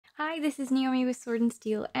Hi, this is Naomi with Sword and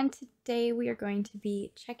Steel, and today we are going to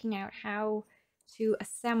be checking out how to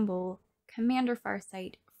assemble Commander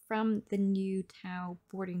Farsight from the new Tau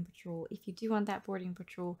boarding patrol. If you do want that boarding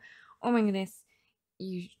patrol, oh my goodness,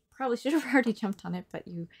 you probably should have already jumped on it, but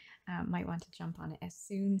you might want to jump on it as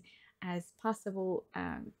soon as possible.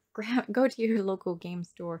 Go to your local game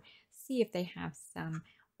store, see if they have some,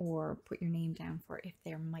 or put your name down for if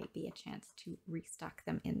there might be a chance to restock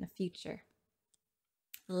them in the future.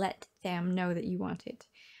 Let them know that you want it,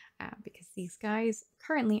 because these guys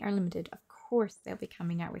currently are limited. Of course they'll be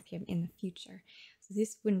coming out with him in the future, so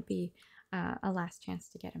this wouldn't be a last chance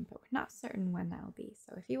to get him, but we're not certain when that'll be.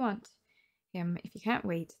 So if you want him, if you can't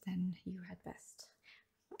wait, then you had best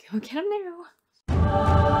go get him now.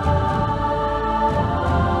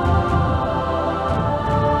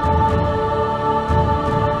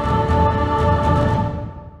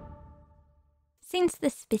 Since the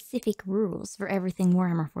specific rules for everything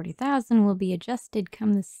Warhammer 40,000 will be adjusted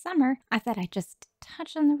come this summer, I thought I'd just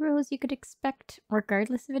touch on the rules you could expect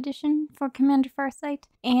regardless of edition for Commander Farsight,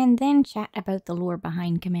 and then chat about the lore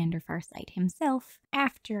behind Commander Farsight himself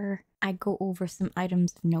after I go over some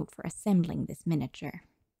items of note for assembling this miniature.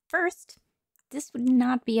 First, this would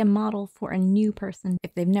not be a model for a new person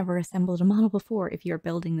if they've never assembled a model before. If you're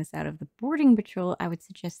building this out of the boarding patrol, I would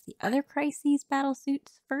suggest the other Crises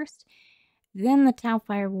battlesuits first, then the Tau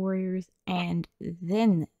Fire Warriors, and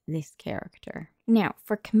then this character. Now,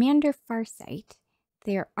 for Commander Farsight,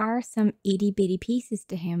 there are some itty-bitty pieces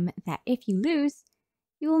to him that if you lose,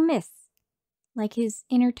 you will miss, like his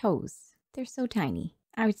inner toes. They're so tiny.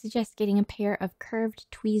 I would suggest getting a pair of curved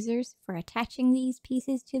tweezers for attaching these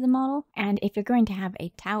pieces to the model, and if you're going to have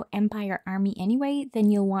a Tau Empire army anyway,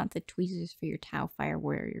 then you'll want the tweezers for your Tau Fire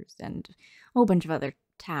Warriors and a whole bunch of other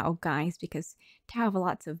Tau guys, because Tau have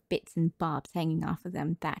lots of bits and bobs hanging off of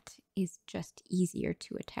them that is just easier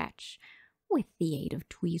to attach with the aid of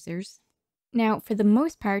tweezers. Now, for the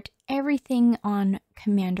most part, everything on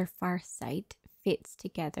Commander Farsight fits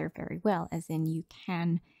together very well, as in you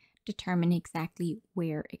can determine exactly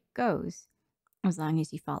where it goes, as long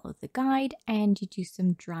as you follow the guide and you do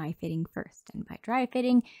some dry fitting first. And by dry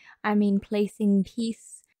fitting, I mean placing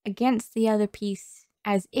piece against the other piece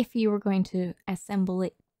as if you were going to assemble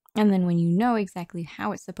it, and then when you know exactly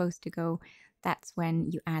how it's supposed to go, that's when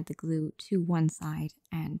you add the glue to one side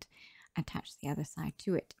and attach the other side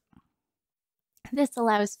to it. This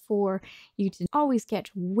allows for you to always get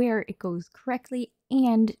where it goes correctly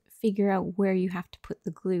and figure out where you have to put the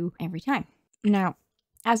glue every time. Now,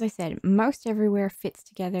 as I said, most everywhere fits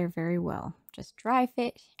together very well. Just dry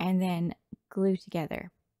fit and then glue together.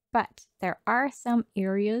 But there are some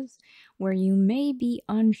areas where you may be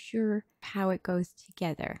unsure how it goes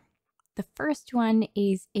together. The first one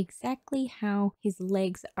is exactly how his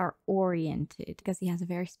legs are oriented, because he has a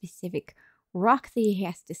very specific rock that he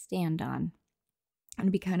has to stand on.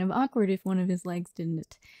 It'd be kind of awkward if one of his legs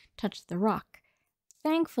didn't touch the rock.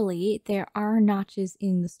 Thankfully, there are notches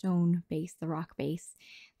in the stone base, the rock base,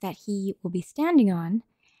 that he will be standing on,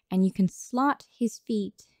 and you can slot his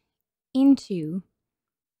feet into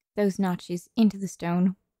those notches into the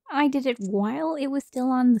stone. I did it while it was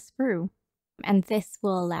still on the sprue, and this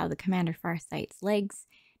will allow the Commander Farsight's legs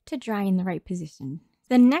to dry in the right position.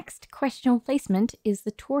 The next questionable placement is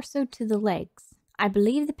the torso to the legs. I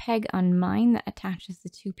believe the peg on mine that attaches the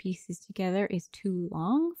two pieces together is too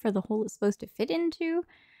long for the hole it's supposed to fit into,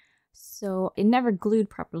 so it never glued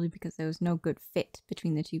properly because there was no good fit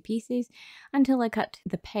between the two pieces until I cut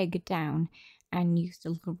the peg down and used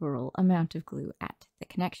a liberal amount of glue at the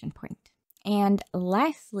connection point. And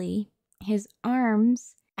lastly, his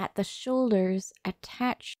arms at the shoulders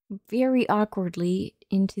attach very awkwardly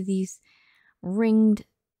into these ringed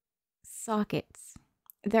sockets.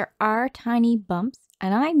 There are tiny bumps,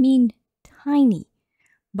 and I mean tiny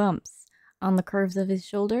bumps, on the curves of his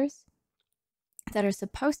shoulders that are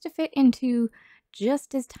supposed to fit into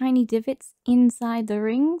just as tiny divots inside the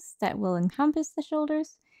rings that will encompass the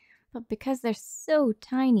shoulders. But because they're so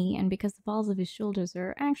tiny, and because the balls of his shoulders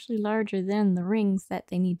are actually larger than the rings that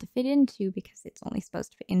they need to fit into, because it's only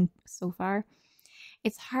supposed to fit in so far,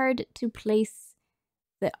 it's hard to place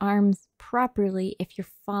the arms properly if you're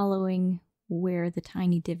following where the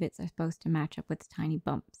tiny divots are supposed to match up with the tiny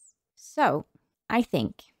bumps. So, I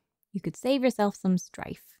think you could save yourself some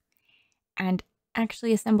strife and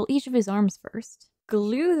actually assemble each of his arms first,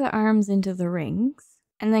 glue the arms into the rings,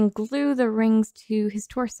 and then glue the rings to his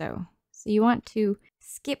torso. So you want to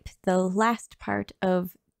skip the last part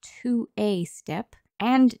of 2A step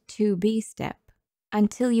and 2B step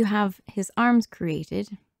until you have his arms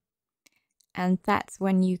created, And that's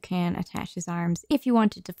when you can attach his arms if you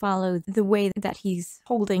wanted to follow the way that he's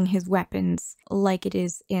holding his weapons, like it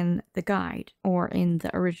is in the guide or in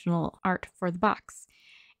the original art for the box.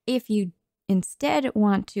 If you instead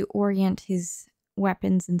want to orient his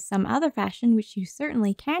weapons in some other fashion, which you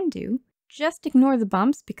certainly can do, just ignore the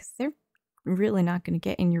bumps because they're really not going to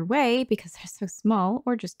get in your way because they're so small,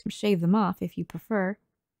 or just shave them off if you prefer,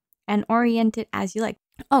 and orient it as you like.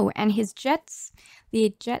 Oh, and his jets,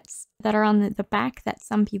 the jets that are on the back that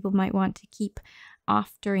some people might want to keep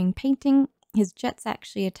off during painting, his jets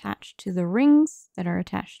actually attach to the rings that are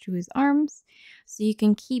attached to his arms. So you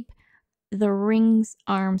can keep the rings,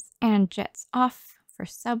 arms, and jets off for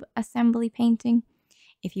sub-assembly painting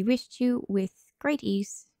if you wish to, with great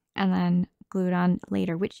ease, and then glue it on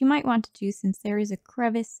later, which you might want to do since there is a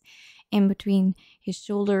crevice in between his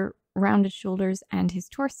rounded shoulders and his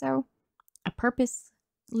torso, a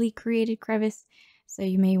purposely created crevice, so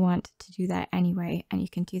you may want to do that anyway, and you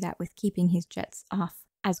can do that with keeping his jets off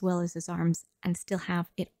as well as his arms and still have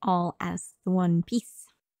it all as the one piece.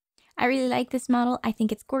 I really like this model. I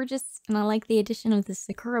think it's gorgeous, and I like the addition of the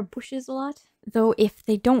sakura bushes a lot. Though if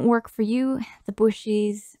they don't work for you, the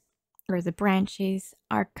bushes or the branches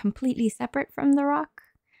are completely separate from the rock,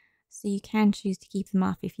 so you can choose to keep them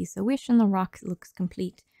off if you so wish, and the rock looks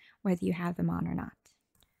complete whether you have them on or not.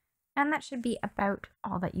 And that should be about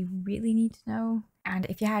all that you really need to know. And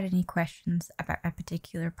if you had any questions about a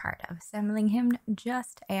particular part of assembling him,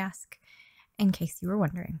 just ask in case you were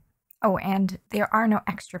wondering. Oh, and there are no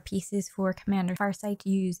extra pieces for Commander Farsight.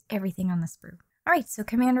 You use everything on the sprue. Alright, so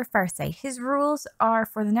Commander Farsight. His rules are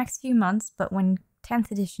for the next few months, but when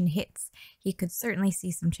 10th edition hits, he could certainly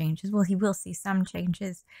see some changes. Well, he will see some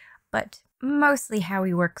changes, but mostly how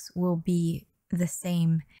he works will be the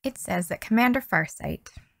same. It says that Commander Farsight,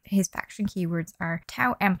 his faction keywords are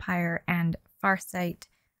Tau Empire and Farsight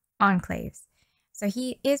Enclaves. So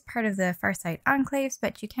he is part of the Farsight Enclaves,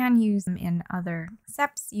 but you can use them in other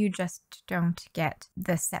septs. You just don't get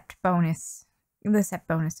the sept bonus. The sept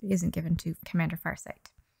bonus isn't given to Commander Farsight.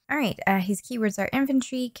 Alright, his keywords are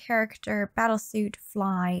infantry, character, battlesuit,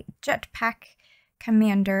 fly, jetpack,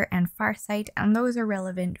 commander, and Farsight, and those are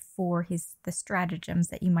relevant for the stratagems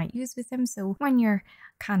that you might use with him. So when you're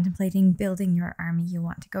contemplating building your army, you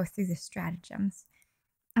want to go through the stratagems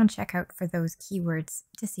and check out for those keywords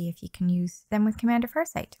to see if you can use them with Commander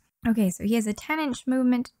Farsight. Okay, so he has a 10-inch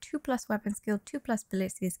movement, 2+ weapon skill, 2+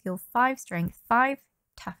 ballistic skill, 5 strength, 5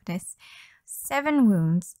 toughness, 7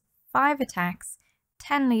 wounds, 5 attacks,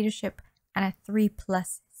 10 leadership, and a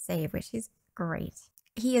 3+ save, which is great.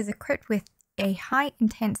 He is equipped with a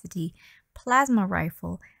high-intensity plasma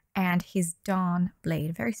rifle and his Dawn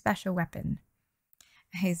Blade, a very special weapon.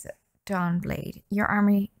 His Dawn Blade. Your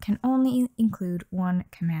army can only include one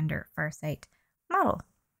Commander Farsight model.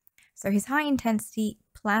 So his high-intensity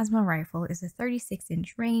plasma rifle is a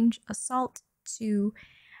 36-inch range, assault 2,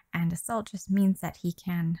 and assault just means that he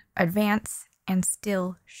can advance and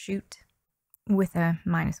still shoot with a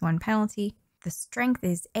 -1 penalty. The strength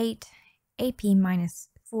is 8, AP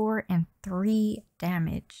 -4, and 3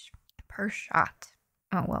 damage per shot.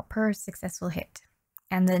 Oh, well, per successful hit.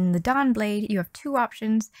 And then the Dawn Blade, you have 2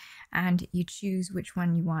 options, and you choose which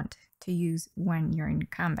one you want to use when you're in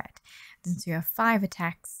combat. Since you have 5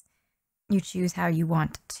 attacks, you choose how you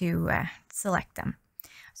want to select them.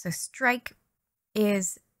 So strike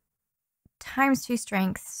is ×2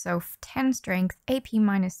 strength, so 10 strength, AP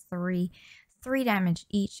 -3, 3 damage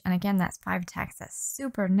each, and again that's 5 attacks. That's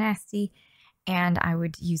super nasty, and I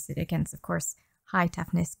would use it against, of course, high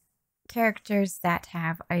toughness characters that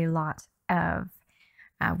have a lot of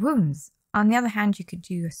wounds. On the other hand, you could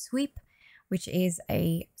do a sweep, which is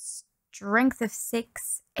a strength of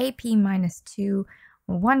 6, AP -2,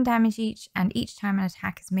 1 damage each, and each time an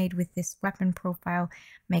attack is made with this weapon profile,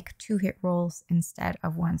 make 2 hit rolls instead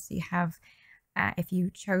of 1. So you have, if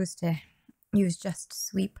you chose to use just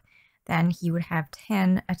sweep, then he would have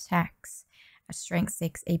 10 attacks, a strength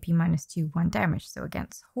 6, AP -2, 1 damage. So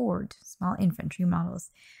against horde, small infantry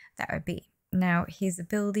models, that would be. Now his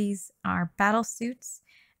abilities are battlesuits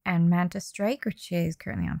and Manta Strike, which is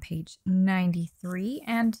currently on page 93.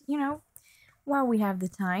 And, you know, while we have the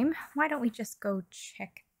time, why don't we just go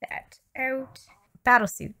check that out?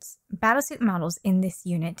 Battlesuits. Battlesuit models in this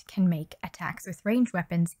unit can make attacks with ranged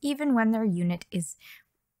weapons even when their unit is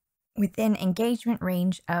within engagement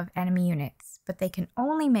range of enemy units, but they can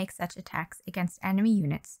only make such attacks against enemy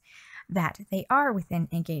units that they are within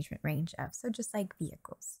engagement range of, so just like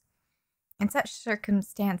vehicles. In such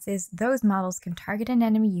circumstances, those models can target an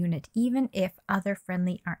enemy unit even if other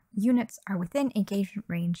friendly units are within engagement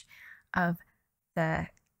range of the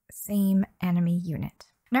same enemy unit.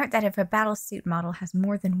 Note that if a battlesuit model has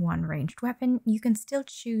more than one ranged weapon, you can still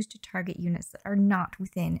choose to target units that are not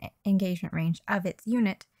within engagement range of its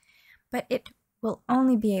unit, but it will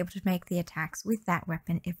only be able to make the attacks with that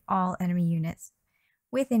weapon if all enemy units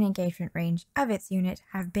within engagement range of its unit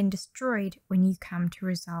have been destroyed when you come to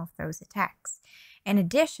resolve those attacks. In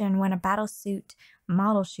addition, when a battlesuit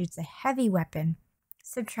model shoots a heavy weapon,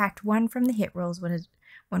 subtract 1 from the hit rolls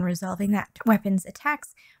when resolving that weapon's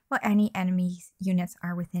attacks while any enemy's units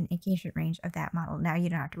are within engagement range of that model. Now you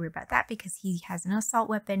don't have to worry about that because he has an assault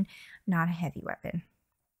weapon, not a heavy weapon.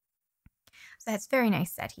 So that's very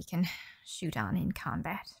nice that he can shoot on in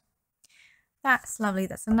combat. That's lovely.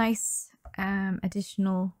 That's a nice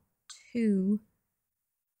additional 2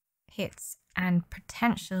 hits and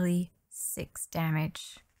potentially 6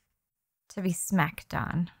 damage to be smacked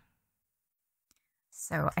on.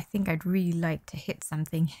 So I think I'd really like to hit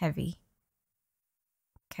something heavy.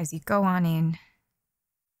 Because you go on in,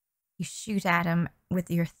 you shoot at him with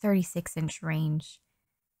your 36-inch range,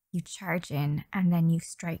 you charge in, and then you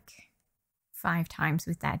strike 5 times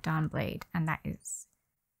with that Dawn Blade, and that is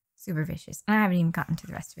super vicious. And I haven't even gotten to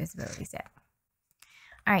the rest of his abilities yet.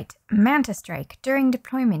 Alright, Manta Strike. During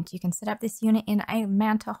deployment, you can set up this unit in a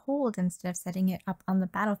Manta hold instead of setting it up on the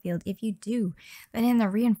battlefield. If you do, then in the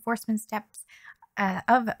reinforcement steps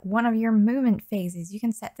of one of your movement phases, you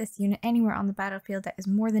can set this unit anywhere on the battlefield that is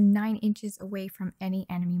more than 9 inches away from any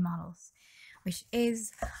enemy models, which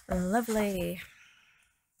is lovely.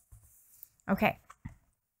 Okay,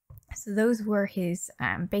 so those were his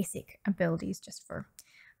basic abilities just for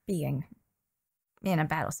being in a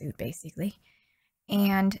battlesuit, basically.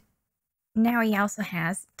 And now he also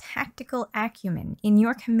has Tactical Acumen. In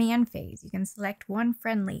your command phase, you can select one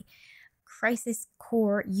friendly Crisis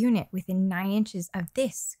Core unit within 9 inches of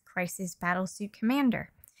this Crisis Battlesuit Commander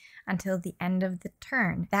until the end of the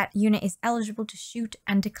turn. That unit is eligible to shoot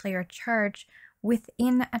and declare a charge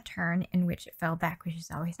within a turn in which it fell back, which is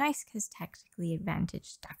always nice because tactically advantaged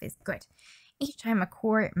stuff is good. Each time a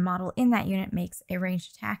core model in that unit makes a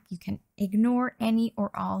ranged attack, you can ignore any or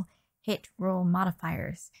all hit roll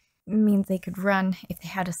modifiers. It means they could run, if they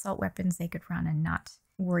had assault weapons, they could run and not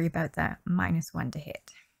worry about the -1 to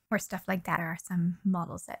hit. Or stuff like that. There are some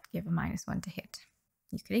models that give a -1 to hit.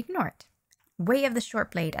 You could ignore it. Way of the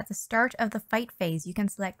Short Blade. At the start of the fight phase, you can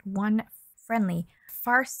select one friendly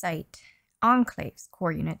Farsight Enclave's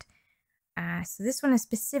core unit. So this one is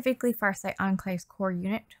specifically Farsight Enclave's core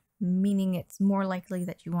unit, meaning it's more likely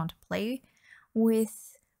that you want to play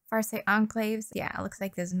with Farsight Enclaves. Yeah, it looks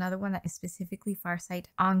like there's another one that is specifically Farsight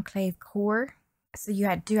Enclave core. So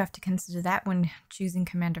you do have to consider that when choosing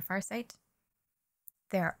Commander Farsight.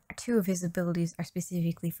 There, 2 of his abilities are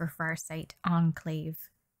specifically for Farsight Enclave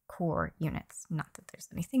core units. Not that there's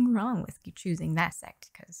anything wrong with you choosing that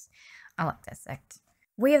sect, because I like that sect.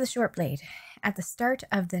 Way of the Short Blade. At the start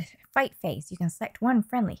of the fight phase, you can select one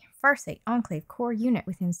friendly Farsight Enclave core unit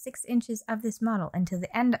within 6 inches of this model until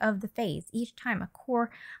the end of the phase. Each time a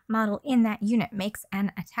core model in that unit makes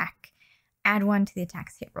an attack, add 1 to the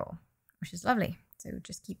attack's hit roll, which is lovely. So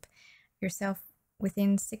just keep yourself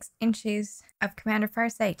within 6 inches of Commander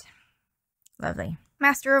Farsight. Lovely.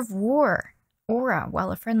 Master of War. Aura.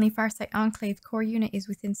 While a friendly Farsight Enclave core unit is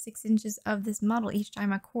within 6 inches of this model, each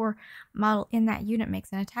time a core model in that unit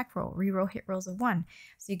makes an attack roll, reroll hit rolls of 1.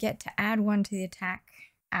 So you get to add 1 to the attack,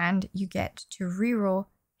 and you get to reroll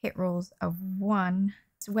hit rolls of 1.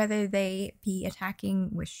 So whether they be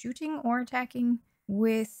attacking with shooting or attacking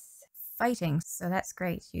with fighting. So that's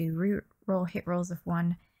great. You reroll hit rolls of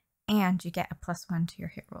 1. And you get a +1 to your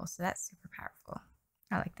hit roll, so that's super powerful.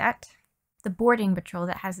 I like that. The boarding patrol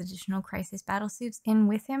that has additional crisis battlesuits in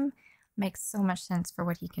with him makes so much sense for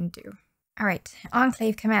what he can do. Alright,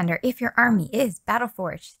 Enclave Commander. If your army is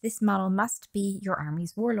Battleforged, this model must be your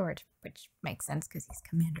army's warlord, which makes sense because he's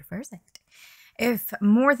Commander Farsight. If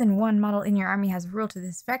more than one model in your army has rule to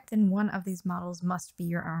this effect, then one of these models must be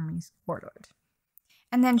your army's warlord.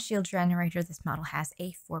 And then Shield Generator, this model has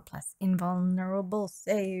a 4+ invulnerable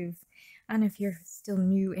save. And if you're still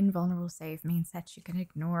new, invulnerable save means that you can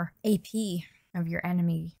ignore AP of your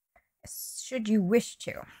enemy should you wish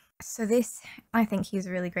to. So this, I think he's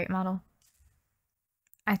a really great model.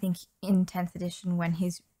 I think in 10th edition, when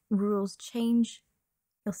his rules change,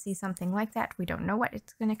 you'll see something like that. We don't know what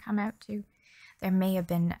it's going to come out to. There may have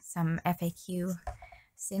been some FAQ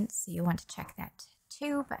since, so you want to check that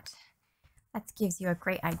too, but that gives you a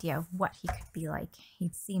great idea of what he could be like. He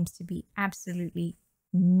seems to be absolutely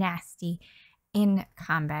nasty in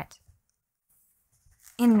combat.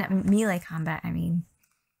 In melee combat, I mean.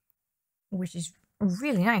 Which is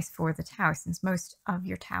really nice for the tower, since most of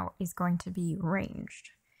your tower is going to be ranged.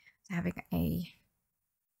 So having a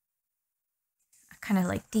kind of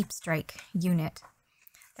like deep strike unit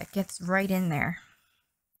that gets right in there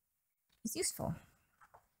is useful.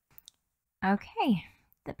 Okay,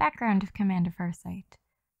 the background of Commander Farsight.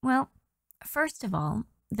 Well, first of all,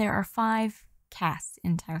 there are 5 castes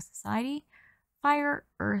in Tau society: fire,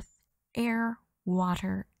 earth, air,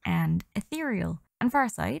 water, and ethereal. And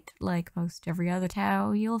Farsight, like most every other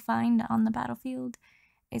Tau you'll find on the battlefield,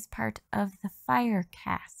 is part of the fire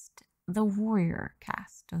caste, the warrior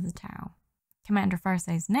caste of the Tau. Commander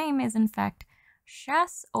Farsight's name is in fact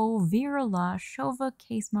Chasse au Virala Shova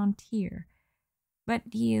Case Montier, but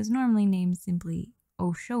he is normally named simply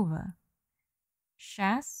Oshova.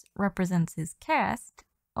 Chasse represents his caste,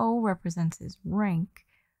 O represents his rank,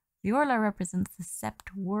 Viorla represents the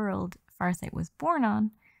sept world Farsight was born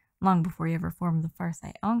on, long before he ever formed the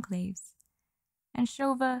Farsight enclaves, and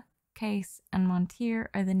Shova, Case, and Montier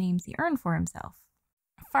are the names he earned for himself.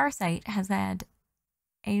 Farsight has had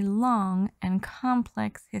a long and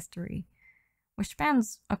complex history, which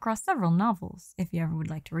spans across several novels, if you ever would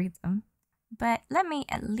like to read them. But let me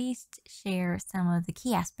at least share some of the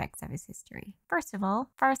key aspects of his history. First of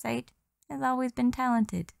all, Farsight has always been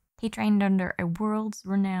talented. He trained under a world's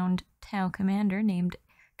renowned Tau commander named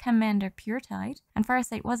Commander Puretide, and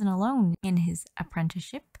Farsight wasn't alone in his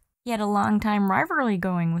apprenticeship. He had a long-time rivalry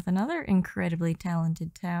going with another incredibly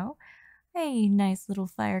talented Tau, a nice little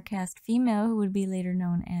firecast female who would be later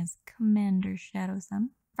known as Commander Shadowsun.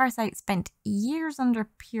 Farsight spent years under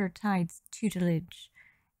Puretide's tutelage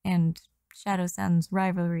and Shadowsun's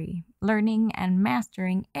rivalry, learning and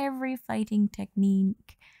mastering every fighting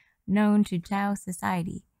technique known to Tau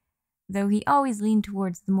society, though he always leaned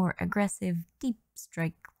towards the more aggressive, deep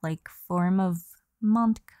strike-like form of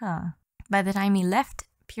Montka. By the time he left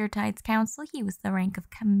Puretide's council, he was the rank of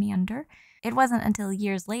commander. It wasn't until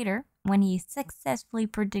years later, when he successfully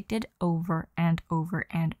predicted over and over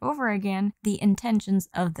and over again the intentions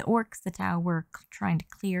of the orcs the Tau were trying to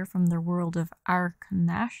clear from the world of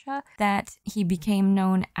Arkanasha, that he became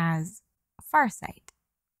known as Farsight.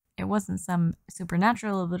 It wasn't some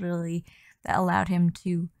supernatural ability that allowed him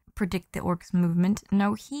to predict the orcs' movement.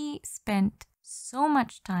 No, he spent so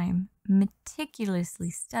much time meticulously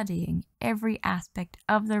studying every aspect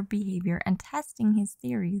of their behavior and testing his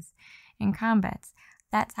theories in combats.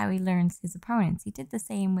 That's how he learns his opponents. He did the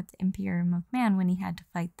same with the Imperium of Man when he had to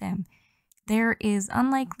fight them. There is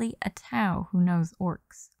unlikely a Tau who knows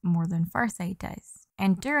orcs more than Farsight does.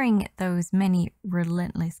 And during those many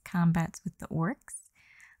relentless combats with the orcs,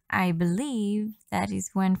 I believe that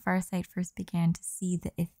is when Farsight first began to see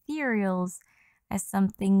the ethereals as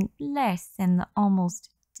something less than the almost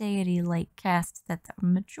deity-like caste that the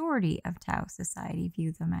majority of Tau society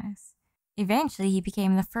view them as. Eventually, he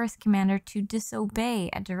became the first commander to disobey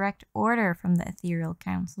a direct order from the Ethereal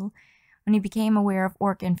Council. When he became aware of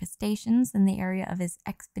orc infestations in the area of his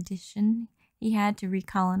expedition, he had to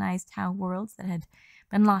recolonize Tau worlds that had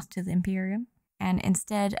been lost to the Imperium. And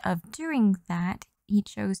instead of doing that, he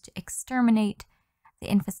chose to exterminate the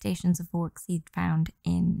infestations of orcs he'd found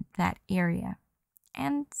in that area,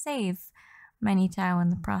 and save many Tau in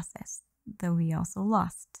the process, though he also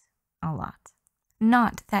lost a lot.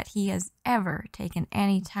 Not that he has ever taken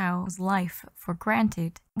any Tau's life for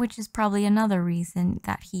granted, which is probably another reason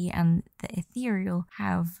that he and the Ethereal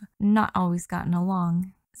have not always gotten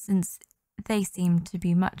along, since they seem to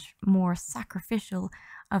be much more sacrificial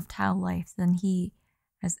of Tau life than he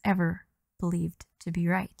has ever believed to be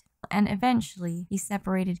right. And eventually, he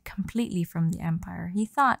separated completely from the Empire. He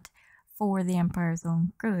thought for the Empire's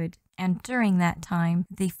own good, and during that time,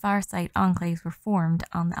 the Farsight enclaves were formed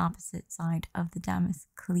on the opposite side of the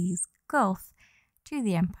Damocles Gulf to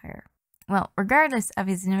the Empire. Well, regardless of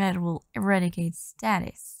his inevitable renegade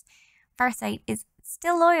status, Farsight is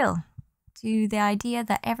still loyal to the idea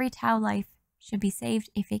that every Tau life should be saved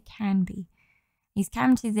if it can be. He's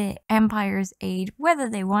come to the Empire's aid, whether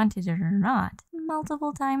they wanted it or not,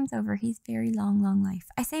 multiple times over his very long life.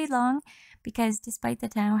 I say long because despite the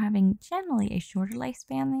Tau having generally a shorter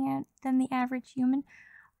lifespan than the average human,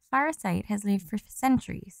 Farsight has lived for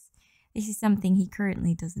centuries. This is something he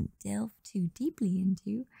currently doesn't delve too deeply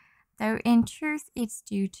into, though in truth it's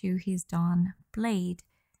due to his Dawn Blade,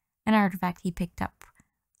 an artifact he picked up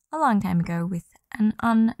a long time ago with an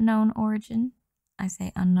unknown origin. I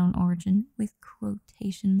say unknown origin with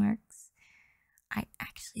quotation marks. I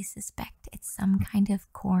actually suspect it's some kind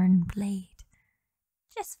of corn blade,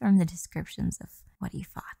 just from the descriptions of what he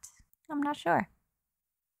fought. I'm not sure,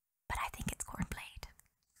 but I think it's corn blade.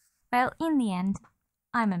 Well, in the end,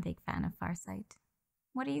 I'm a big fan of Farsight.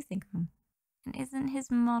 What do you think of him? And isn't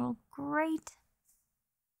his model great?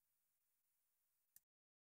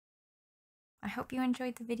 I hope you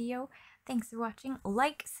enjoyed the video. Thanks for watching.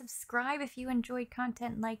 Like, subscribe if you enjoyed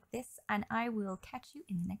content like this, and I will catch you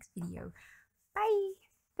in the next video. Bye!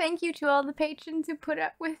 Thank you to all the patrons who put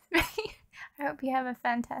up with me. I hope you have a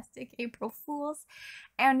fantastic April Fools.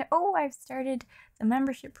 And oh, I've started the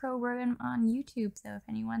membership program on YouTube, so if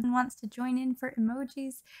anyone wants to join in for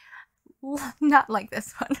emojis, not like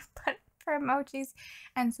this one, but for emojis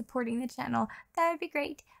and supporting the channel, that would be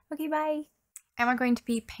great. Okay, bye! And we're going to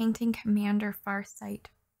be painting Commander Farsight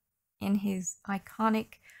in his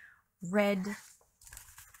iconic red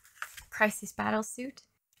crisis battlesuit.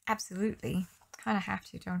 Absolutely. Kind of have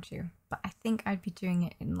to, don't you? But I think I'd be doing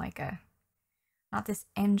it in like a, not this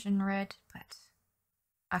engine red, but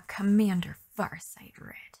a Commander Farsight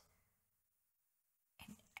red.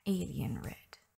 An alien red.